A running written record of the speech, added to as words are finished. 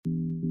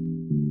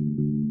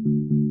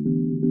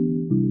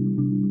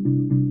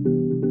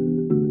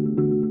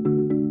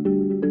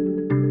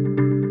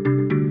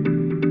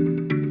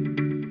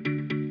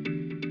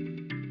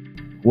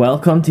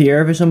Welcome to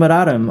Eurovision with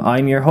Adam.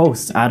 I'm your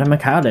host, Adam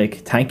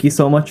McCallick. Thank you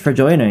so much for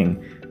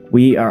joining.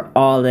 We are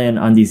all in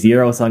on these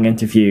Eurosong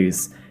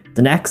interviews.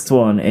 The next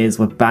one is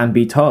with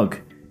Bambie Tug,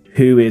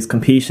 who is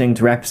competing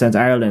to represent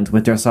Ireland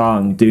with their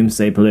song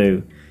Doomsday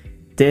Blue.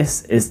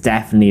 This is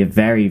definitely a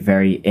very,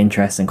 very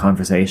interesting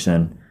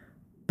conversation.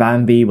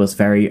 Bambie was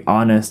very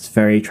honest,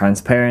 very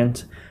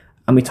transparent,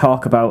 and we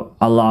talk about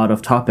a lot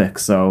of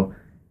topics, so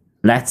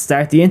let's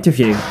start the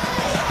interview.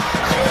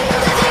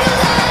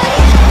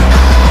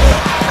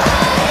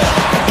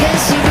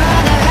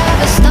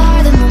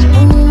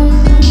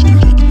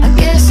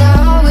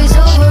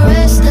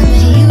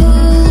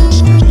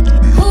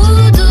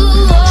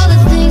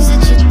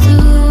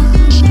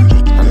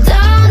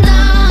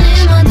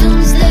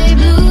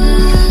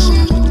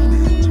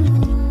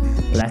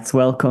 Let's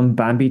welcome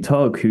Bambie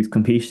Tug, who's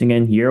competing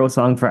in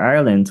Eurosong for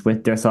Ireland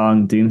with their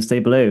song Doomsday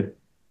Blue.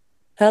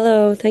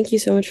 Hello, thank you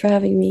so much for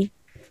having me.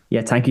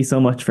 Yeah, thank you so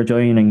much for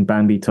joining,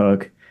 Bambie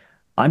Tug.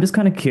 I'm just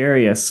kind of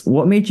curious,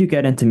 what made you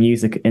get into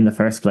music in the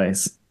first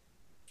place?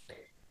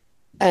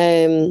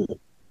 Um,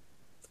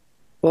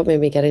 what made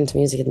me get into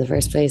music in the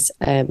first place?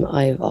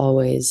 I've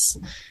always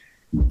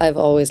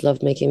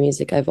loved making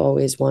music. I've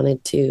always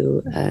wanted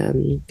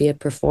to be a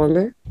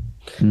performer.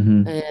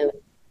 Mm-hmm.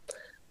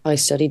 I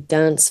studied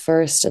dance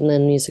first and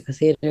then musical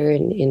theatre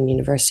in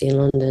university in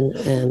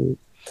London.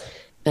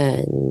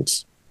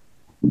 And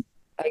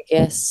I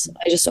guess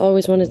I just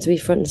always wanted to be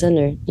front and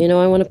center. You know,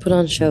 I want to put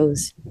on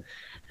shows.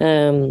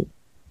 Yeah,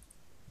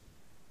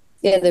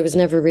 there was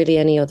never really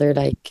any other,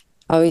 like,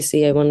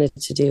 obviously I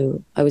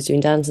was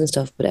doing dance and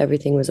stuff, but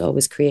everything was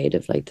always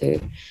creative.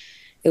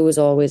 It was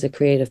always a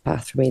creative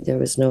path for me. There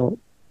was no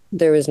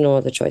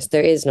other choice.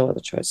 There is no other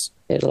choice.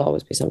 It'll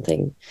always be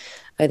something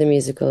either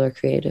musical or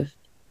creative.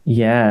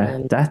 Yeah,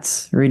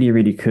 that's really,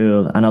 really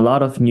cool. And a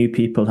lot of new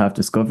people have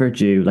discovered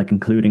you, like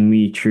including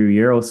me through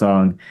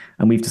Eurosong,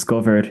 and we've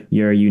discovered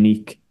your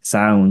unique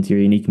sound, your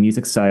unique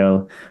music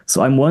style.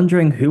 So I'm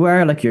wondering, who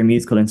are like your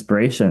musical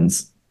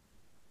inspirations?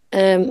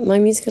 My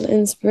musical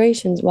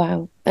inspirations,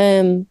 wow.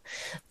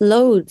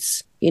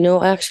 Loads. You know,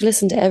 I actually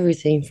listen to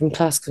everything from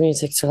classical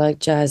music to like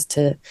jazz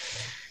to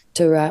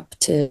rap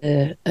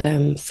to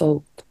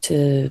folk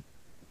to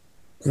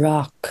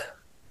rock.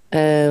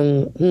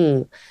 But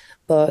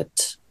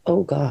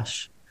oh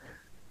gosh.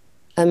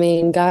 I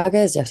mean, Gaga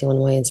is definitely one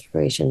of my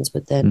inspirations,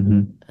 but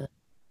then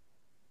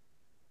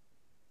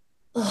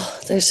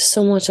Hmm. there's just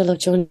so much. I love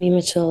Joni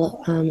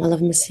Mitchell. I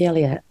love Missy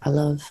Elliott. I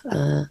love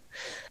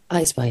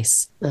Ice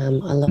Spice. I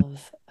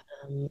love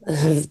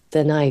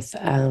The Knife.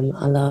 I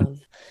love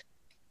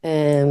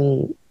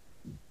um,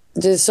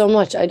 there's so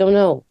much. I don't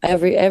know.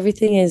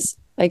 Everything is.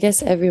 I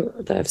guess I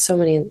have so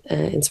many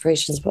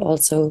inspirations, but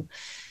also,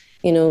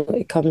 you know,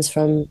 it comes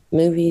from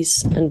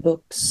movies and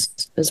books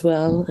as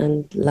well,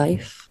 and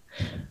life.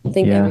 I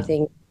think Yeah,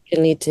 everything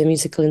can lead to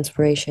musical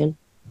inspiration.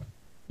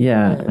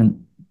 yeah. Um,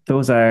 And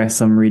those are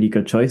some really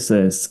good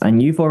choices.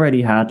 And you've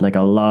already had like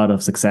a lot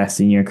of success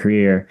in your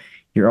career.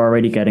 You're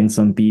already getting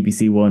some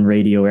BBC One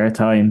radio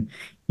airtime.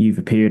 You've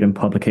appeared in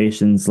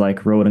publications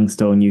like Rolling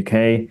Stone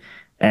UK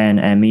and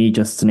ME,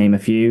 just to name a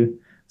few.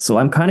 So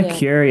I'm kind of yeah.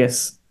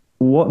 curious,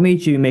 what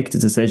made you make the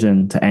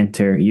decision to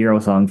enter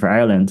Eurosong for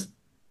Ireland?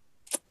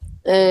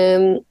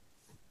 Um,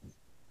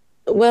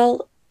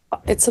 well,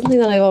 it's something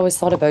that I've always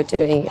thought about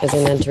doing as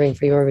in entering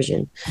for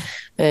Eurovision.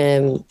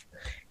 Um,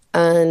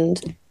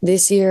 and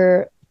this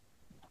year,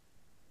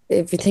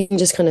 everything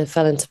just kind of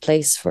fell into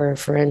place for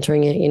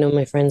entering it. You know,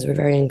 my friends were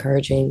very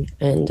encouraging,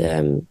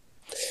 and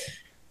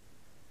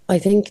I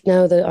think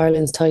now that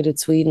Ireland's tied with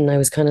Sweden, I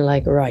was kind of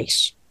like, right,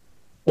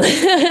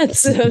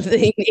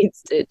 something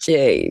needs to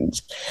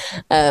change.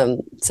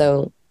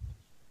 So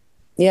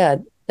yeah,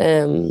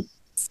 um,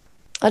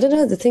 I don't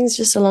know, the things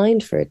just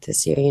aligned for it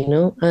this year, you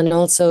know, and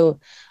also,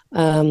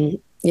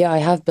 yeah, I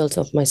have built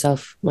up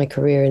my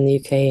career in the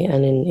UK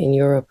and in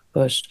Europe,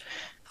 but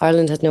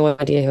Ireland had no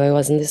idea who I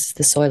was, and this is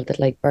the soil that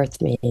like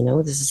birthed me, you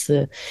know. This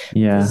is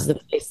Yeah, the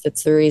place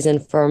that's the reason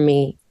for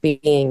me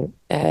being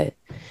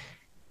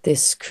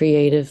this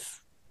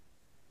creative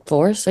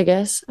force, I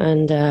guess.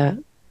 And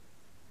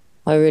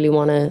I really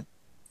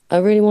I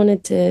really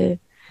wanted to,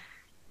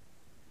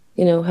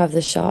 you know, have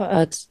the shot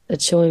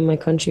at showing my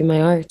country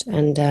my art,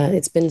 and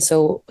it's been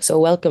so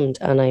welcomed,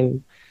 and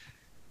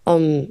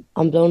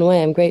I'm blown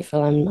away. I'm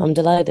grateful. I'm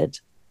delighted.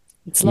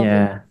 It's lovely.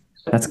 yeah,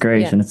 that's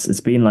great. Yeah, And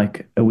it's been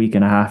like a week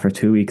and a half or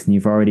 2 weeks, and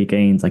you've already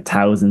gained like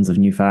thousands of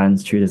new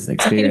fans through this I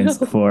experience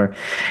know. before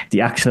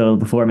the actual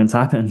performance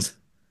happened.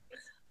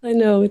 I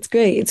know. It's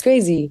great. It's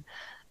crazy.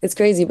 It's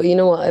crazy. But you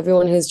know what?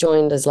 Everyone who's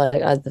joined as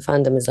the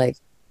fandom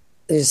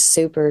is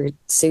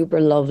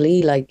super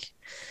lovely. Like,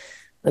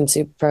 I'm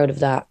super proud of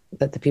that.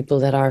 That the people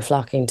that are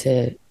flocking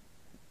to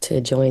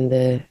join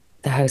the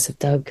House of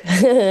Doug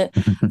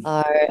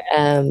are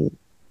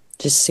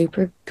just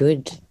super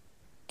good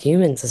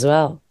humans as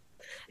well.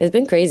 It's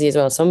been crazy as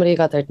well. Somebody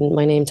got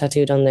my name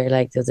tattooed on their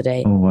leg the other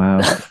day. Oh, wow.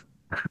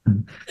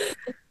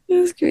 It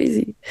was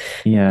crazy.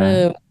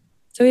 Yeah. Um,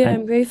 so yeah,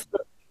 I'm And grateful.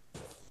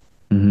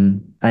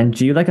 And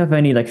do you like have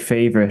any like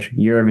favorite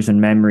Eurovision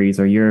memories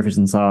or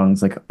Eurovision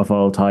songs like of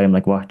all time,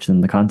 like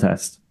watching the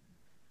contest?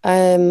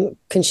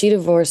 Conchita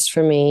Wurst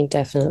for me,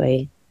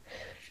 definitely.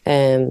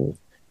 Um,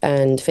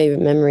 and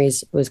favorite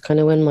memories was kind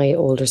of when my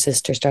older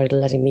sister started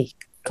letting me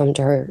come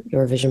to her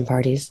Eurovision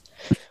parties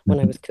when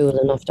I was cool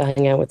enough to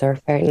hang out with her,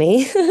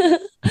 apparently.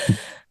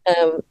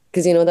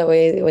 Because you know that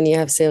way when you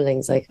have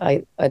siblings, like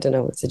I don't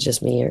know, is it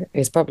just me or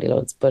it's probably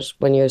loads, but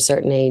when you're a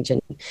certain age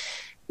and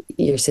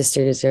your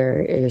sisters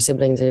or your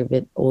siblings are a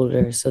bit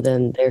older, so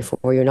then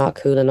therefore you're not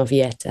cool enough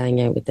yet to hang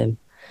out with them,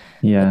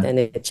 but Yeah. then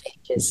it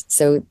changes.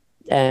 So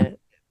uh,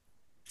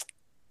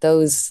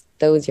 those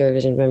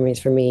Eurovision memories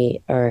for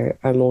me are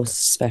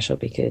most special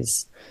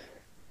because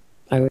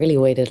I really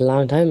waited a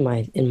long time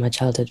in my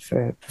childhood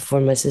for before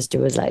my sister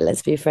was like,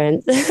 let's be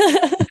friends.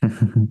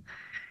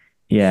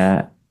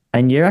 Yeah.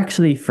 And you're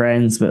actually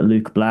friends with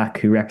Luke Black,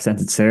 who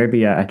represented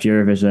Serbia at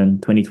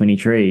Eurovision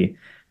 2023.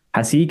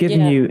 Has he given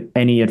Yeah. you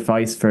any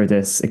advice for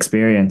this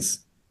experience?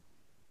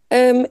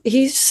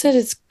 He said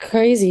it's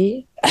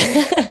crazy.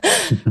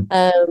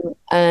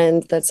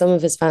 And that some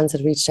of his fans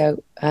had reached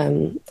out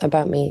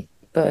about me,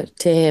 but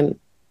to him,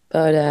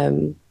 but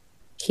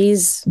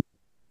he's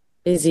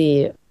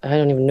busy. I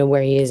don't even know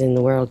where he is in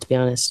the world, to be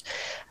honest.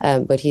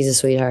 But he's a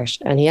sweetheart,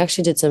 and he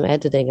actually did some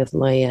editing of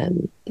my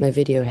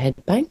video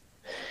Headbang.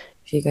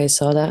 If you guys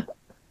saw that,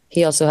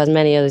 he also has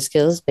many other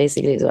skills.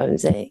 Basically, is what I'm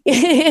saying.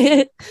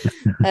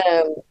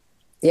 um,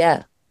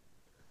 yeah,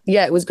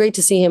 yeah, it was great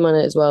to see him on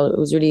it as well. It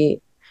was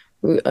really,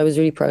 I was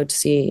really proud to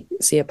see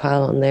a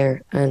pal on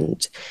there,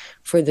 and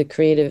for the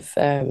creative,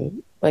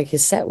 like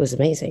his set was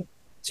amazing.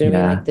 Do you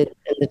know what I mean? Yeah.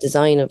 Like the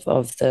design of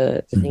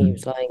the thing he hmm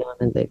was lying on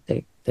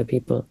and the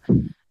people,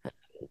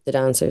 the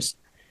dancers.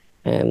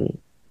 Um,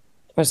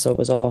 I just thought it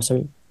was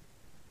awesome.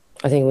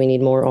 I think we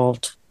need more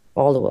alt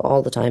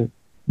all the time.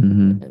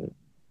 hmm Um,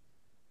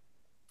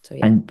 so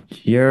yeah, And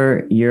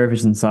your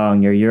Eurovision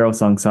song, your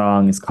Eurosong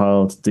song is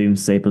called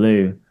Doomsday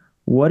Blue.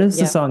 What is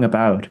the yeah. song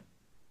about?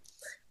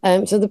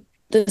 So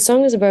the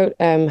song is about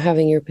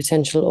having your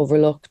potential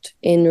overlooked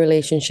in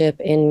relationship,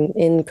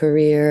 in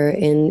career,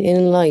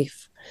 in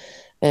life,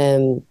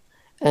 um,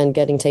 and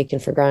getting taken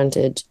for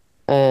granted.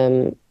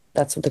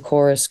 That's what the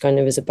chorus kind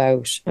of is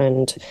about,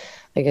 and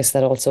I guess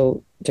that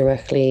also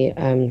directly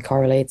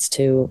correlates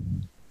to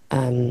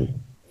um,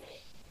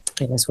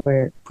 I guess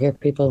we're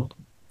people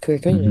queer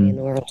community in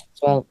the hmm world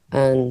as well.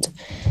 And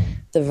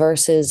the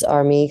verses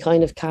are me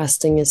kind of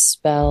casting a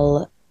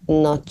spell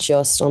not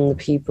just on the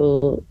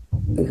people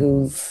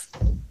who've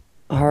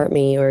hurt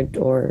me or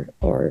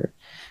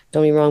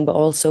done me wrong, but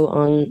also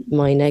on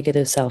my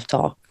negative self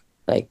talk.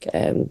 Like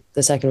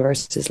the second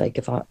verse is like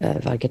if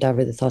I could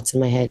ever the thoughts in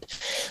my head.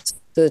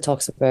 So it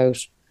talks about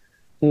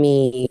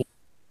me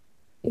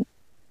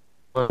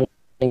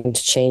wanting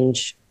to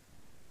change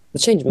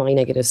my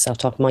negative self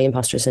talk, my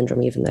imposter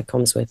syndrome, even that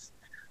comes with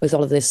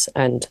all of this.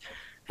 And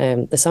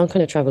the song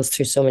kind of travels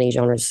through so many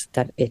genres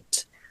that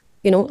it,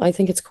 I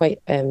think it's quite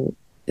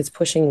it's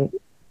pushing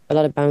a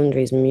lot of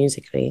boundaries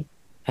musically,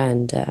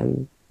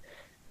 and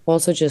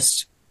also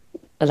just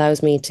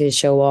allows me to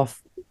show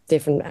off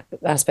different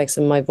aspects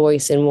of my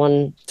voice in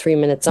one 3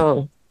 minute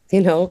song.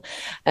 You know,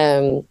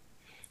 um,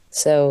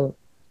 so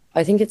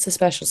I think it's a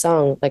special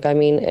song. Like, I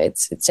mean,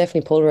 it's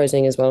definitely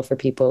polarizing as well for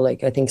people.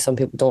 Like, I think some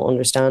people don't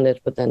understand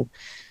it, but then,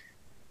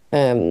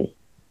 um,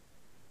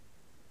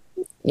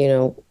 you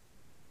know,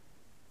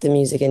 the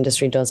music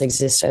industry does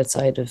exist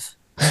outside of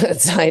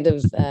outside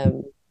of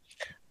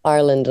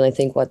Ireland, and I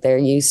think what they're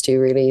used to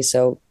really.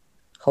 So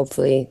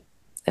hopefully,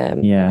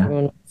 Yeah.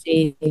 everyone will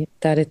see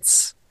that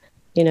it's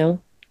you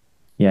know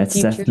Yeah, it's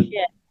future definitely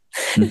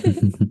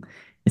shit.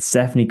 it's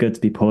definitely good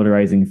to be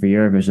polarizing for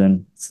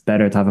Eurovision. It's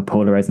better to have a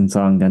polarizing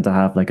song than to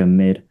have like a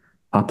mid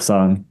pop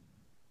song.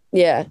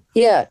 Yeah,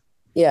 yeah,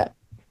 yeah.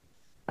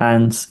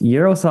 And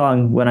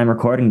Eurosong, when I'm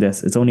recording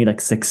this, it's only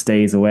like 6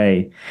 days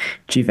away.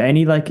 Do you have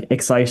any like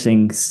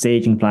exciting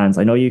staging plans?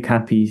 I know you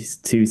can't be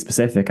too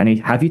specific. And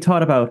have you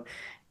thought about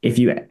if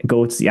you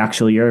go to the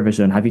actual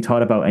Eurovision, have you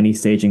thought about any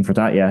staging for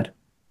that yet?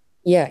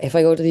 Yeah, if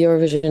I go to the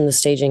Eurovision, the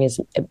staging is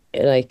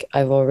like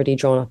I've already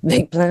drawn up a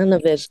big plan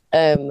of it,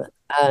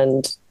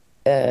 and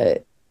uh,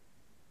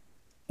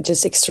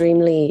 just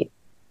extremely,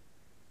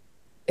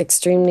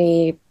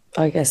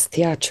 I guess,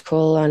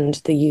 theatrical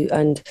and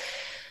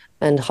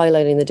and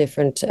highlighting the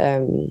different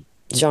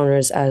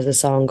genres as the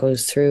song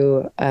goes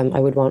through. I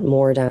would want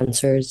more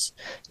dancers.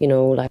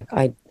 Like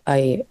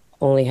I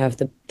only have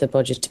the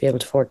budget to be able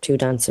to afford two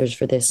dancers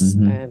for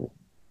hmm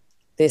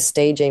this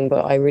staging,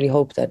 but I really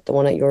hope that the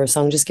one at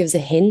Eurosong just gives a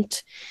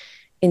hint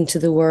into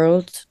the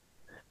world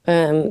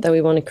that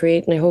we want to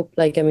create. And I hope,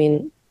 like, I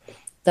mean,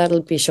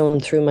 that'll be shown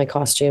through my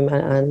costume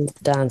and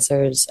the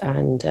dancers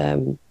and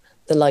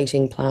the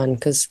lighting plan,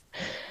 because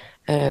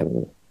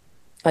um,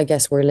 I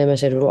guess we're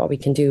limited with what we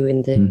can do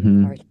in the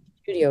art hmm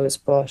studios.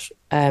 But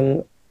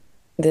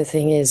the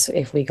thing is,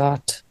 if we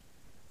got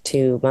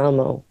to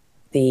Malmo,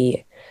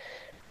 the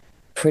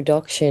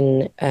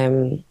production,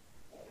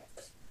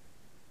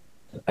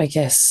 I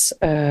guess,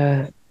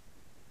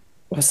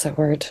 what's that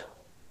word?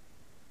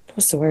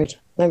 what's the word?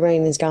 My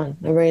brain is gone.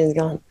 My brain is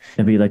gone.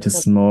 It'd be like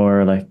just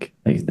more like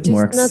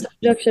more Just not the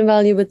production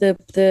value, but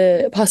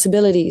the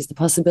possibilities. The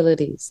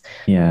possibilities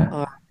yeah.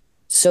 are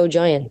so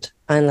giant.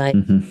 And like,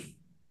 Hmm.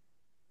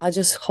 I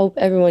just hope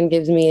everyone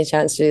gives me a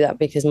chance to do that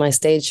because my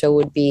stage show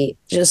would be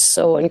just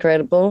so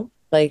incredible.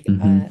 Like,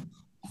 Hmm.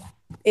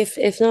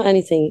 if not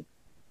anything,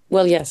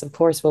 well, yes, of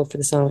course, vote for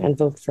the song and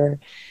vote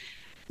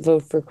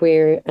for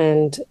queer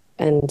and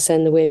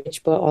send the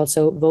witch, but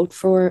also vote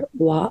for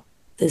what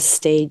the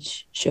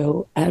stage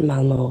show at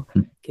Malmo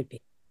could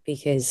be.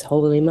 Because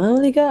holy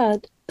moly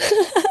God.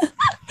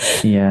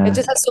 It Yeah.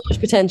 just has so much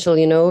potential,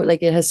 you know,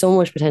 like it has so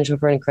much potential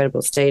for an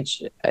incredible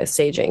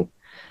staging.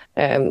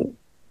 Um,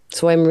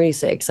 so I'm really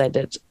so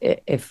excited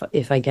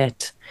if I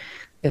get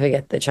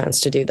the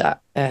chance to do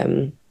that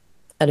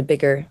at a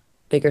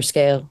bigger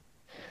scale.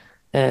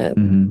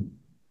 Hmm.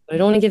 But I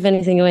don't want to give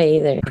anything away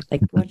either.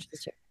 Like watch the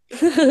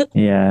show.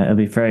 Yeah, it'll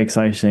be very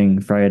exciting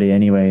Friday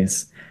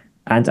anyways.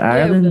 And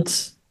Yeah, it will.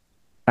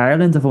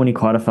 Ireland have only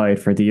qualified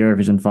for the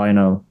Eurovision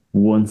final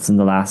once in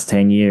the last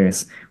 10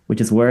 years,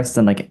 which is worse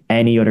than like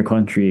any other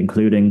country,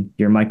 including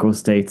your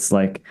microstates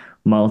like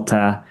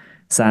Malta,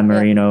 San Yeah,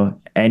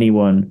 Marino,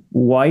 anyone.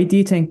 Why do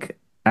you think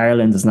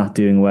Ireland is not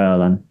doing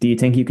well? And do you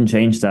think you can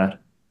change that?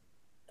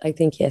 I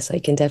think yes, I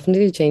can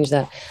definitely change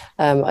that.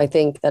 I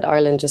think that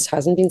Ireland just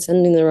hasn't been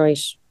sending the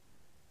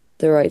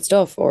right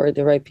stuff, or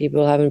the right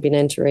people haven't been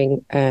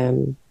entering.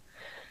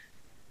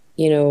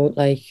 You know,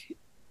 like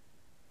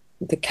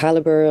the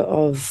caliber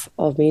of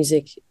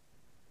music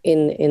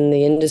in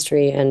the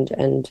industry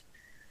and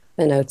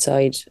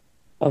outside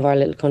of our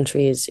little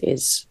country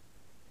is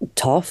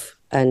tough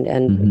and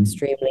Hmm.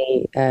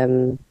 extremely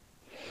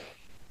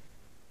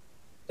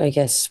I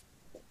guess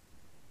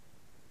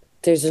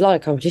there's a lot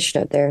of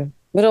competition out there,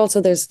 but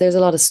also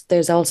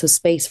there's also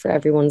space for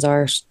everyone's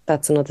art.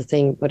 That's another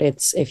thing, but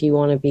it's if you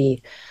want to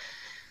be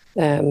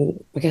I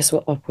guess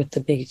up with the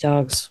big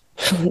dogs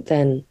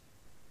then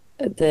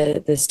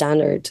the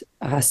standard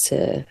has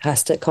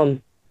to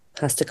come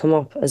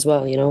up as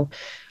well, you know.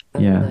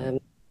 And Yeah.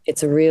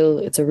 it's a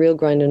real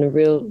grind and a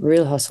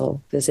real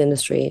hustle, this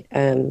industry.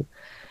 And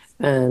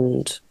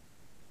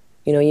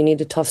you know, you need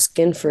a tough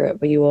skin for it,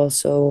 but you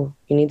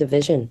need the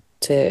vision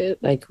to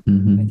like. I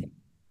Hmm. think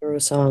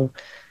Eurosong,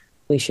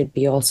 we should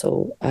be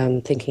also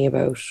thinking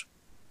about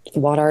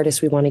what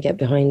artists we want to get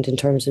behind in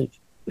terms of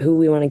who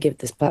we want to give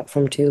this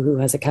platform to, who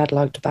has a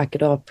catalog to back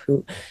it up,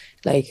 who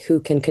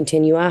can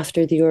continue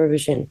after the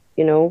Eurovision,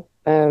 you know,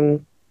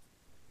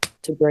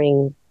 to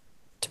bring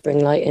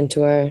light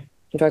into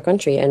our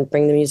country and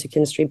bring the music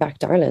industry back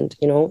to Ireland,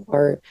 you know,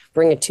 or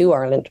bring it to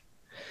Ireland.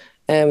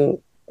 Um,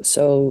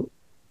 so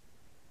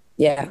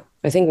yeah,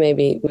 I think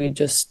maybe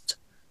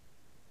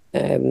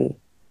um,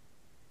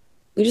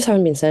 we just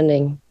haven't been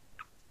sending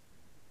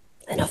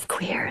enough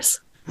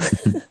queers.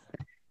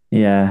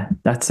 Yeah,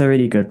 that's a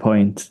really good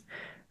point.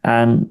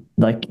 And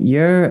like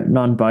you're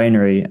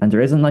non-binary, and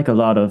there isn't like a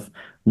lot of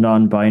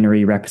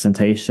non-binary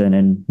representation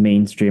in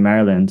mainstream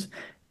Ireland.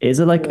 Is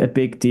it like a No.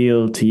 big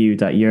deal to you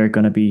that you're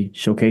going to be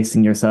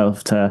showcasing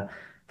yourself to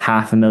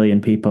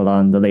 500,000 people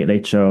on the Late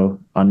Late Show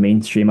on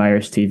mainstream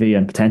Irish TV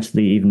and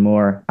potentially even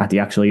more at the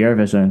actual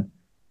Eurovision?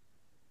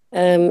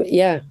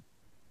 Yeah,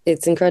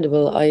 it's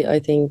incredible. I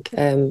think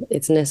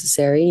it's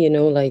necessary, you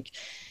know, like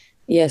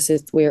yes,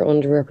 we're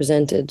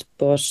underrepresented,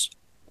 but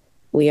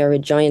we are a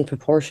giant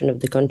proportion of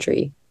the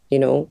country, you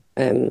know.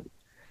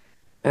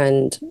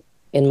 And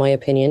in my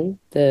opinion,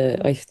 the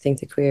I think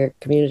the queer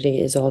community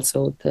is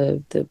also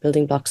the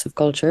building blocks of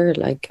culture,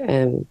 like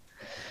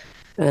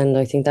and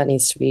I think that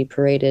needs to be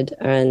paraded.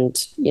 And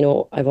you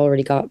know, I've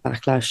already got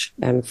backlash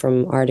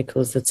from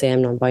articles that say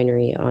I'm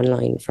non-binary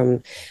online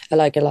from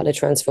like a lot of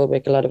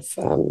transphobic, a lot of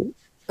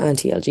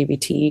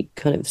anti-LGBT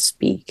kind of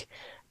speak,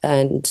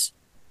 and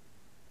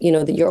you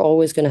know that you're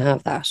always going to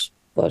have that,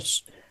 but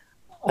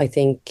I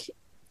think,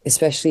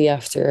 especially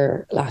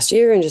after last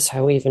year and just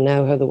how even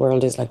now how the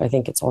world is like, I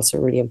think it's also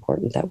really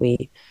important that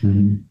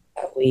Hmm.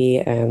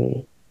 we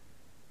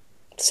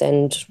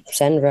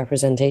send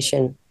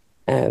representation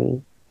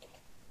um,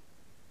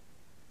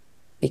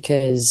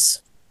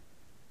 because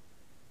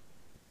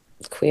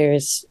queer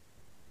is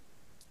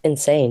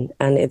insane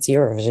and it's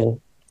Eurovision.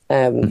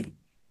 Um,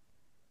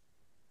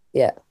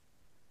 yeah,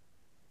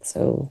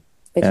 so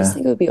I just Yeah.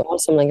 think it would be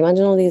awesome. Like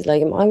imagine all these.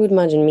 Like I would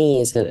imagine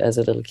me as a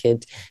little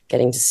kid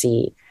getting to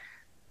see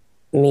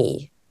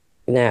me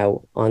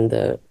now on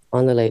the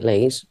late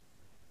late.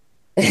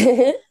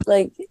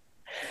 Like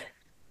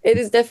it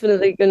is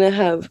definitely going to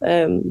have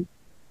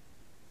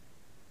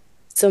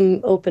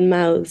some open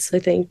mouths, I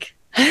think,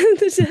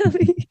 to tell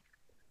me.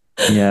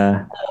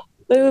 Yeah.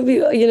 But it would be,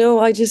 you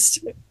know,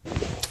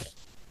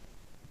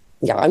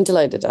 yeah, I'm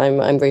delighted.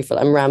 I'm grateful.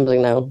 I'm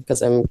rambling now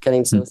because I'm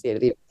getting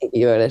dissociated even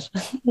thinking about it.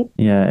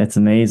 Yeah, it's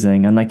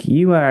amazing. And like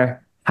you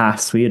are half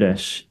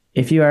Swedish.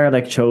 If you are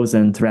like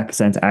chosen to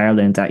represent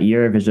Ireland at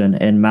Eurovision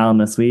in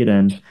Malmö,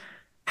 Sweden,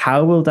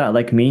 how will that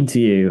like mean to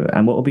you?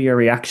 And what will be your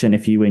reaction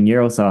if you win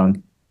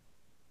Eurosong?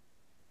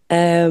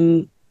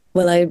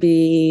 Well, I'd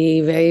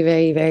be very,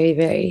 very, very,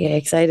 very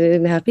excited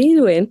and happy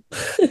to win.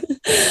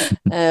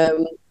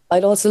 um,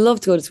 I'd also love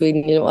to go to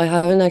Sweden. I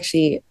haven't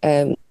actually,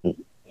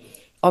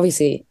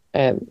 obviously,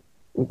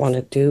 want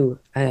to do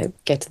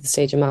get to the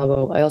stage in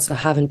Malmo. I also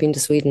haven't been to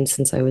Sweden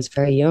since I was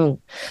very young.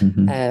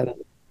 Hmm. Um,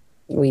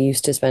 we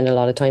used to spend a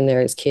lot of time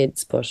there as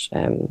kids, but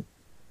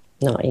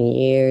not in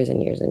years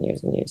and years and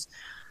years and years.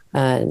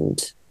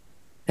 And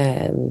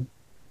um,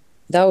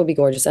 that would be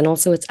gorgeous. And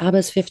also, it's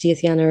ABBA's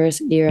 50th year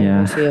anniversary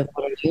Yeah. of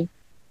What I Do.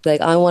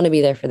 Like, I want to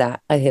be there for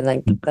that. I feel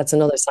like that's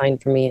another sign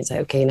for me. It's like,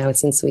 okay, now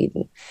it's in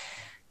Sweden,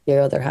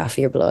 your other half of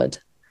your blood.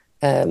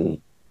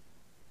 Um,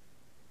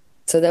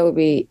 so that would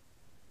be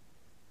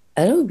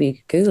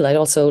cool. I'd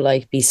also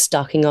like be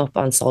stocking up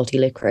on salty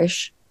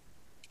licorice.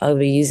 I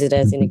would use it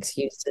as an Mhm.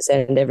 excuse to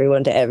send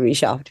everyone to every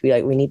shop to be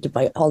like, we need to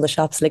buy all the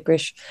shops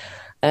licorice.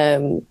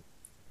 Um,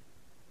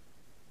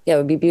 yeah, it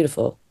would be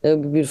beautiful. It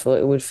would be beautiful.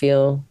 It would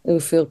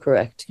feel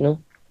correct, you know?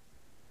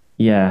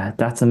 Yeah,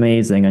 that's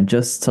amazing. And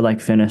just to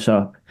like finish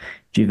up,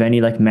 do you have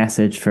any like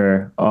message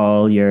for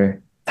all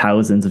your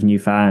thousands of new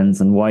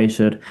fans and why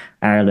should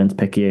Ireland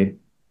pick you?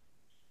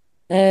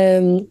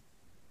 Um,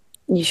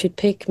 you should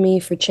pick me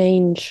for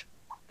change,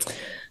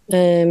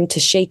 to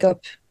shake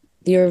up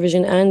the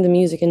Eurovision and the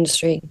music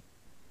industry.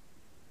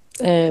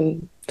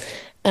 Um,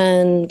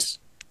 and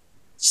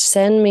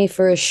send me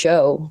for a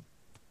show.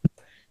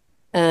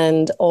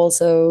 And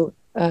also,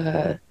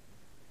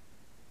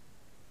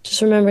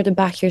 just remember to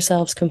back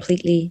yourselves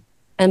completely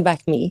and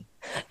back me.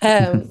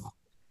 Um,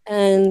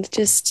 and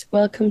just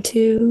welcome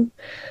to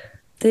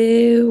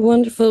the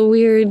wonderful,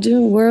 weird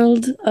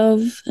world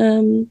of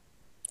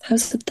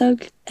House of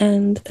Doug.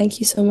 And thank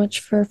you so much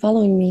for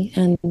following me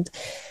and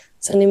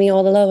sending me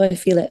all the love. I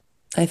feel it.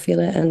 I feel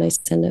it. And I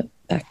send it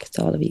back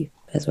to all of you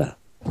as well.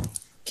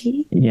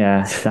 Okay.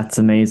 Yeah, that's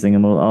amazing.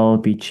 And we'll all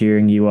be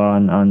cheering you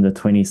on the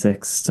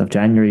 26th of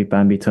January,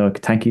 Bambi Tug.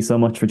 Thank you so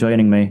much for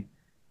joining me.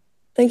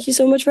 Thank you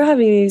so much for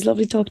having me. It's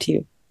lovely to talk to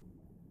you.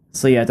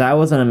 So yeah, that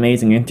was an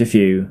amazing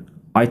interview.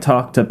 I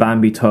talked to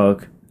Bambi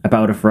Tug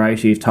about a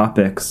variety of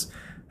topics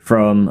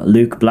from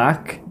Luke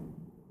Black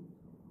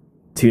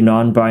to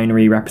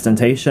non-binary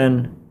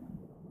representation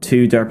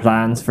to their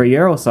plans for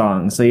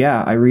Eurosong. So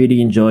yeah, I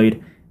really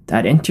enjoyed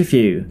that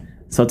interview.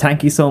 So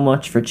thank you so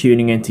much for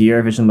tuning into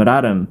Eurovision with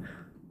Adam.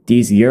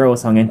 These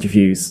Eurosong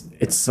interviews,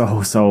 it's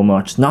so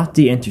much. Not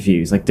the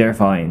interviews, like they're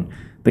fine,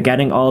 but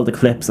getting all the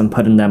clips and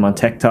putting them on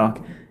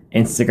TikTok,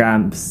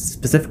 Instagram,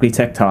 specifically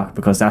TikTok,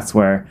 because that's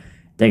where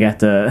they get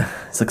the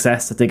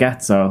success that they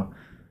get. So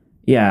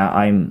yeah,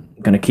 I'm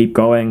gonna keep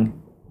going.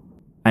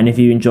 And if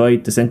you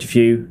enjoyed this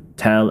interview,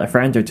 tell a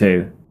friend or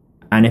two.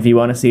 And if you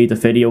want to see the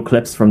video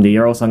clips from the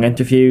Eurosong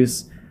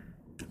interviews,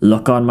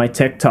 look on my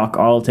TikTok,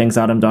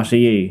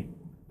 allthingsadam.ie,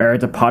 or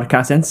the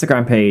podcast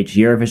Instagram page,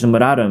 Eurovision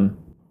with Adam.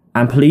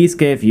 And please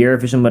give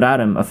Eurovision with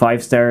Adam a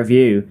 5-star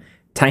review.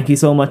 Thank you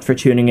so much for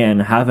tuning in.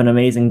 Have an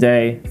amazing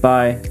day.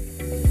 Bye.